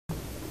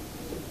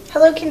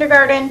Hello,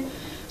 kindergarten.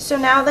 So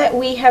now that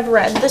we have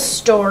read the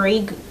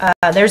story,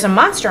 There's a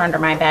Monster Under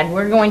My Bed,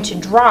 we're going to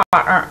draw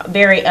our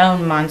very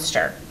own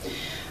monster.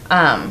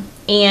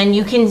 And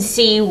you can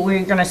see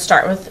we're going to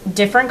start with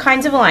different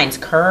kinds of lines,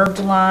 curved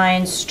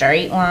lines,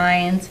 straight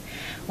lines.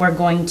 We're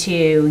going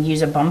to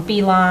use a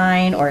bumpy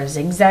line or a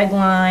zigzag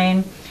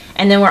line.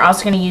 And then we're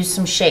also going to use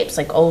some shapes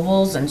like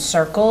ovals and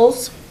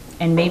circles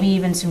and maybe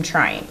even some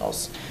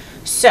triangles.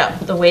 So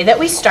the way that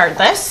we start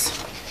this,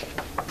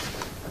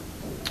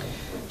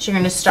 you're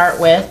going to start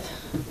with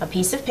a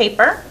piece of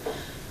paper.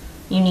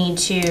 You need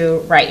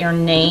to write your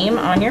name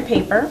on your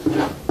paper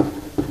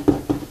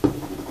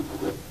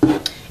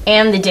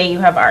and the day you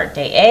have art,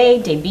 day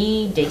A, day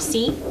B, day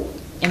C.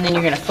 And then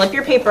you're going to flip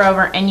your paper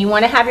over, and you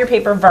want to have your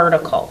paper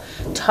vertical,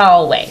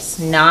 tall ways,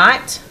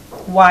 not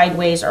wide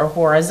ways or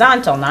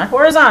horizontal, not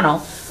horizontal,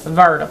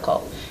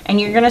 vertical. And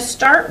you're going to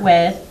start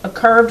with a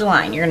curved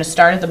line. You're going to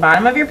start at the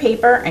bottom of your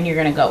paper, and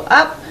you're going to go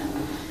up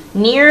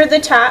near the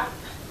top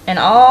and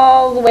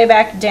all the way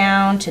back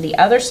down to the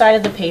other side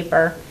of the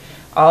paper,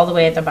 all the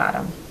way at the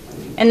bottom.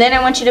 And then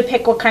I want you to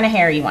pick what kind of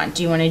hair you want.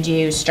 Do you want to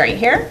do straight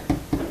hair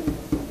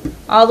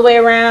all the way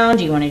around?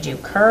 Do you want to do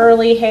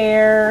curly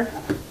hair?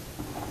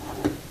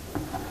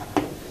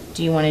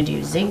 Do you want to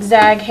do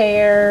zigzag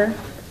hair?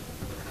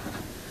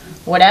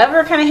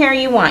 Whatever kind of hair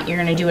you want, you're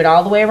going to do it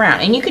all the way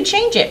around. And you could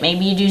change it.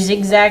 Maybe you do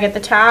zigzag at the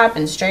top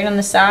and straight on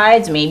the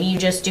sides. Maybe you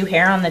just do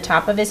hair on the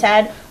top of his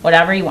head,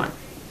 whatever you want.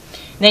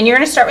 Then you're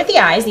going to start with the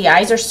eyes. The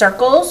eyes are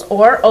circles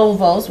or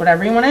ovals,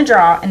 whatever you want to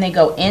draw, and they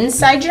go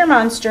inside your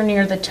monster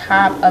near the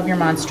top of your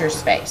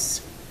monster's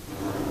face.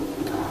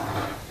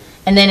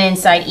 And then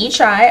inside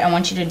each eye, I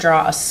want you to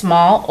draw a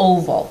small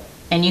oval.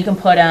 And you can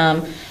put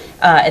them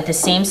at the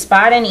same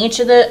spot in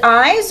each of the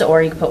eyes,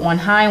 or you can put one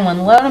high and one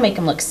low to make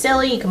them look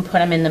silly. You can put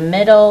them in the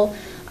middle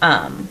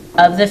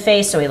of the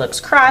face so he looks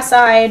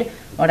cross-eyed,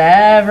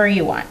 whatever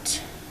you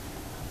want.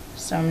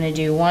 So I'm going to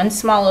do one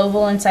small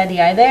oval inside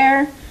the eye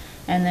there,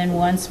 and then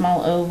one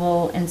small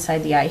oval inside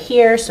the eye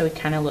here, so it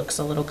kind of looks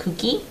a little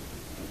kooky.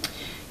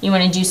 You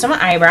want to do some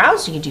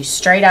eyebrows. You could do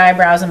straight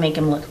eyebrows and make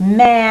him look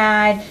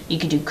mad. You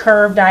could do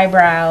curved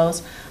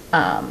eyebrows.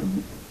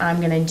 I'm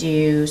going to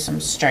do some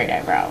straight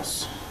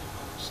eyebrows.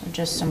 So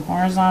just some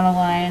horizontal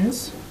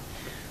lines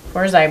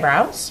for his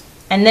eyebrows.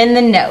 And then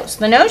the nose.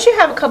 The nose, you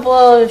have a couple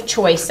of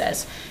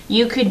choices.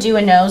 You could do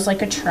a nose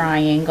like a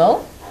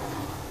triangle,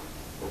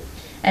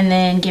 and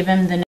then give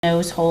him the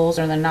nose holes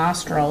or the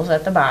nostrils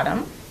at the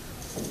bottom.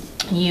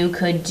 You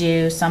could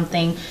do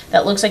something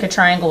that looks like a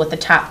triangle with the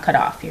top cut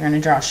off. You're going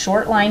to draw a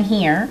short line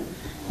here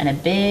and a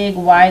big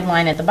wide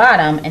line at the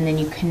bottom, and then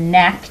you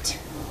connect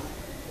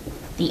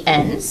the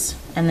ends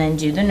and then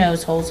do the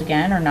nose holes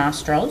again, or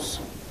nostrils.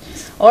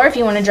 Or if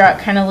you want to draw it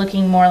kind of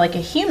looking more like a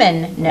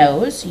human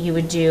nose, you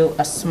would do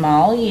a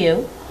small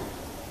U.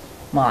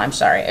 Well, I'm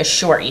sorry, a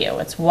short U.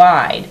 It's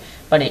wide,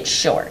 but it's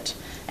short.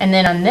 And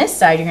then on this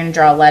side, you're going to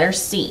draw a letter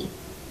C.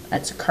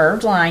 That's a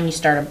curved line. You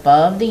start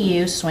above the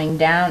U, swing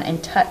down,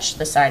 and touch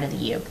the side of the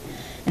U.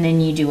 And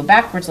then you do a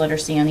backwards letter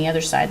C on the other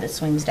side that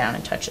swings down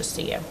and touches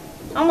the U.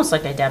 Almost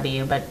like a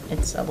W, but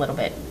it's a little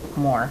bit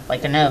more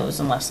like a nose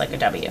and less like a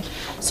W.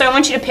 So I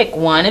want you to pick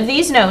one of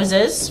these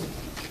noses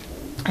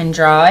and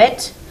draw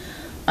it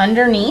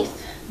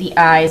underneath the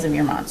eyes of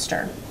your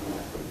monster.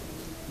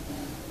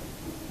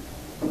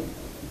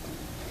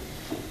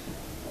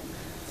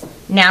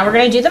 Now we're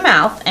going to do the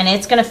mouth, and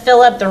it's going to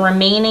fill up the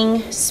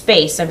remaining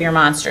space of your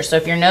monster. So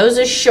if your nose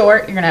is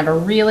short, you're going to have a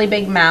really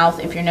big mouth.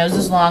 If your nose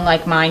is long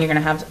like mine, you're going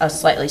to have a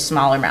slightly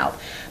smaller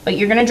mouth. But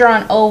you're going to draw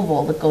an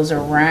oval that goes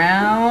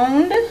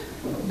around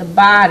the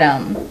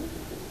bottom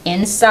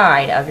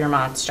inside of your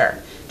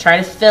monster. Try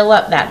to fill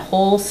up that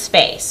whole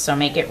space. So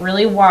make it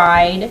really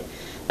wide,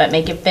 but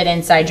make it fit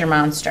inside your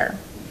monster.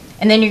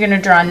 And then you're going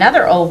to draw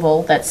another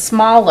oval that's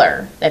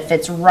smaller, that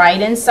fits right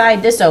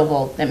inside this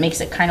oval, that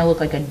makes it kind of look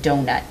like a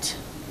donut.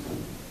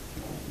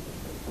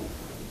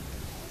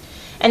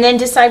 And then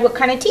decide what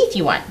kind of teeth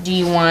you want. Do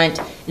you want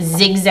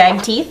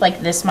zigzag teeth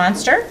like this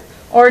monster?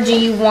 Or do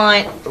you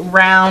want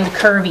round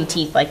curvy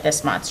teeth like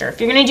this monster?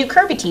 If you're going to do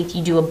curvy teeth,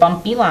 you do a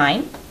bumpy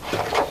line.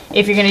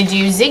 If you're going to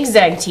do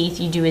zigzag teeth,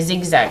 you do a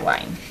zigzag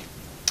line.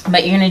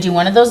 But you're going to do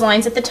one of those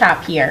lines at the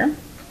top here,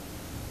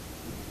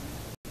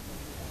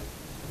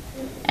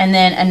 and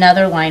then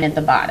another line at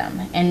the bottom.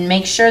 And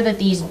make sure that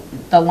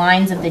the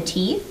lines of the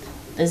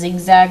teeth, the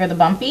zigzag or the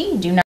bumpy,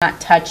 do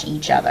not touch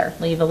each other.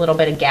 Leave a little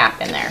bit of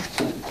gap in there.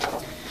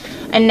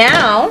 And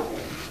now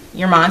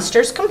your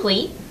monster's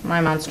complete. My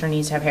monster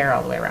needs to have hair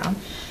all the way around.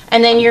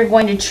 And then you're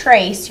going to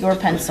trace your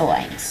pencil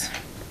lines.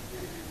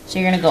 So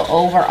you're going to go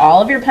over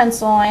all of your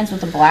pencil lines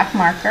with a black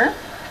marker.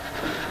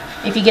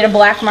 If you get a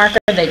black marker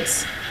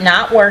that's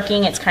not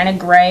working, it's kind of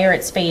gray or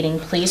it's fading,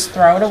 please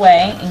throw it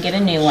away and get a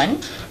new one.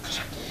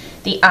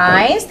 The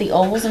eyes, the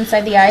ovals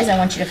inside the eyes, I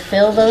want you to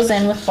fill those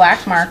in with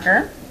black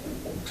marker.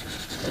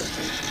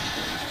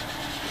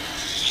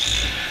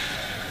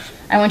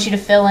 I want you to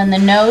fill in the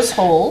nose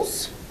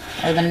holes,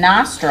 or the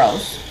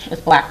nostrils,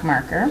 with black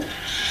marker.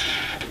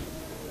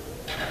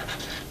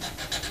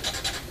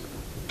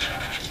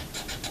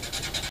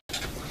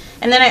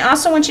 And then I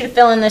also want you to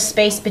fill in this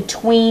space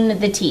between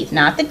the teeth,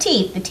 not the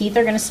teeth. The teeth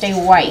are going to stay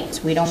white.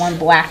 We don't want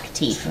black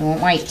teeth. We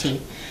want white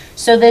teeth.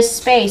 So this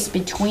space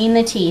between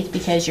the teeth,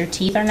 because your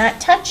teeth are not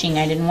touching,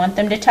 I didn't want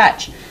them to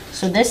touch.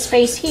 So this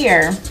space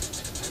here,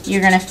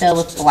 you're going to fill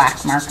with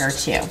black marker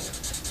too.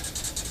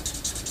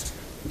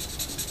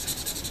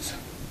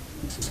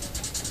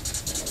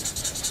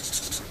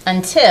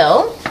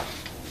 Until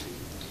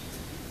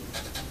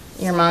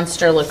your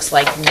monster looks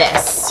like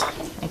this,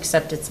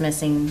 except it's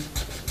missing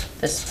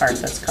this part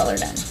that's colored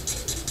in.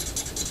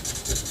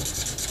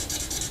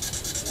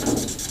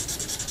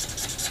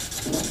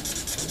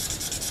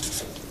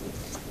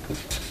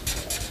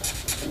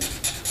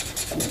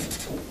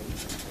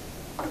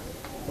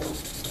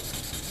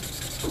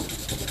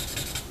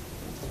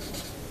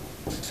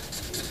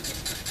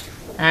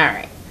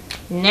 Alright,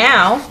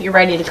 now you're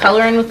ready to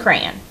color in with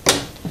crayon.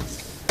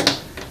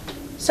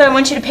 So I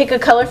want you to pick a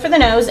color for the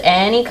nose,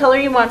 any color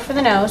you want for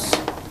the nose,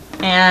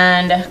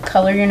 and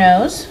color your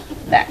nose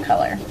that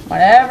color,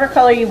 whatever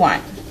color you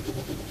want.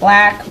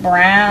 Black,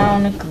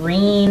 brown,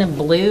 green,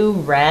 blue,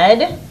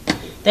 red.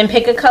 Then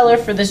pick a color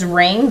for this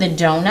ring, the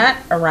donut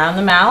around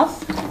the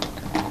mouth.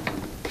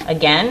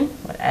 Again,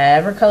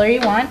 whatever color you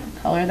want,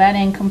 color that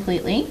in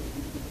completely.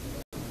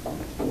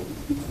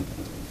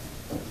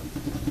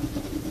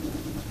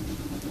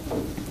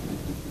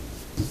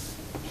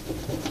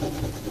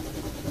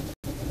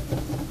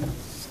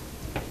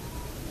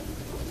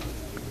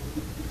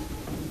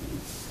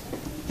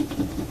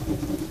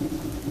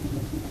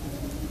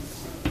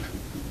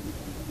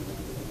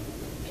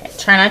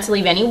 Try not to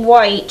leave any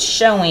white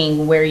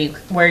showing where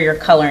you're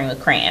coloring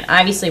with crayon.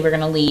 Obviously, we're going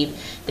to leave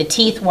the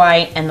teeth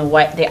white and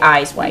the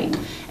eyes white.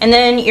 And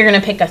then you're going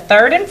to pick a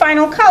third and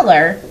final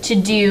color to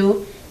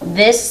do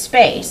this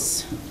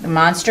space, the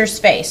monster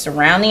space,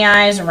 around the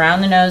eyes,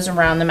 around the nose,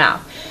 around the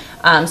mouth.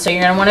 So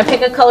you're going to want to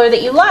pick a color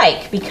that you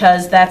like,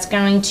 because that's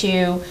going to,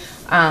 you're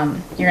going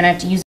to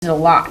have to use it a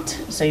lot.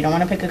 So you don't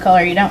want to pick a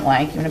color you don't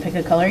like. You want to pick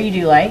a color you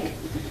do like.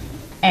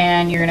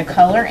 And you're going to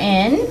color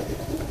in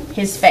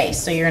his face.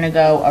 So you're going to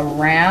go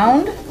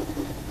around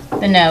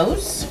the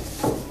nose.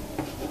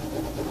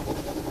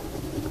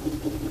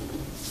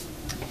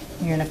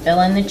 You're going to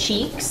fill in the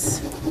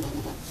cheeks.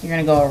 You're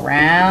going to go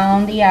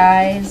around the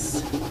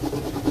eyes.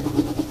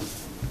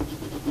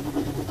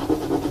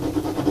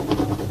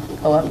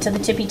 Go up to the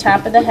tippy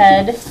top of the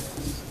head.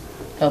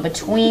 Go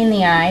between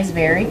the eyes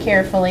very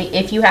carefully.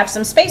 If you have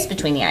some space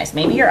between the eyes,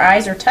 maybe your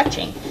eyes are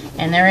touching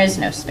and there is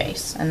no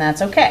space, and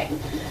that's okay.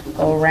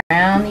 Go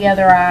around the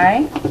other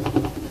eye.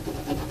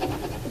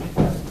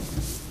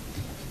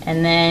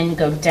 And then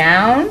go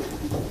down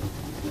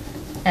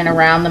and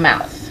around the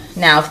mouth.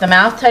 Now, if the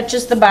mouth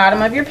touches the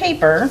bottom of your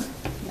paper,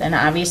 then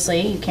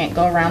obviously you can't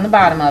go around the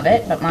bottom of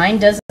it, but mine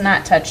does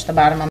not touch the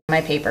bottom of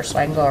my paper, so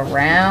I can go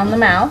around the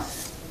mouth.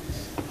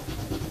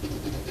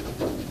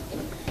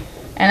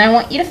 And I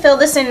want you to fill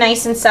this in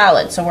nice and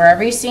solid, so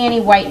wherever you see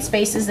any white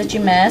spaces that you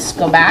missed,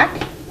 go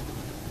back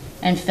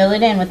and fill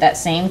it in with that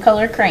same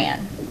color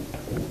crayon.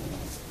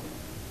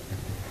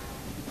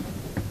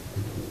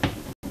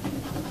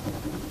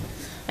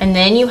 And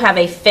then you have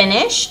a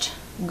finished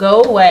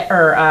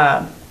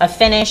a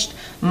finished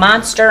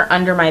monster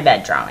under my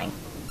bed drawing.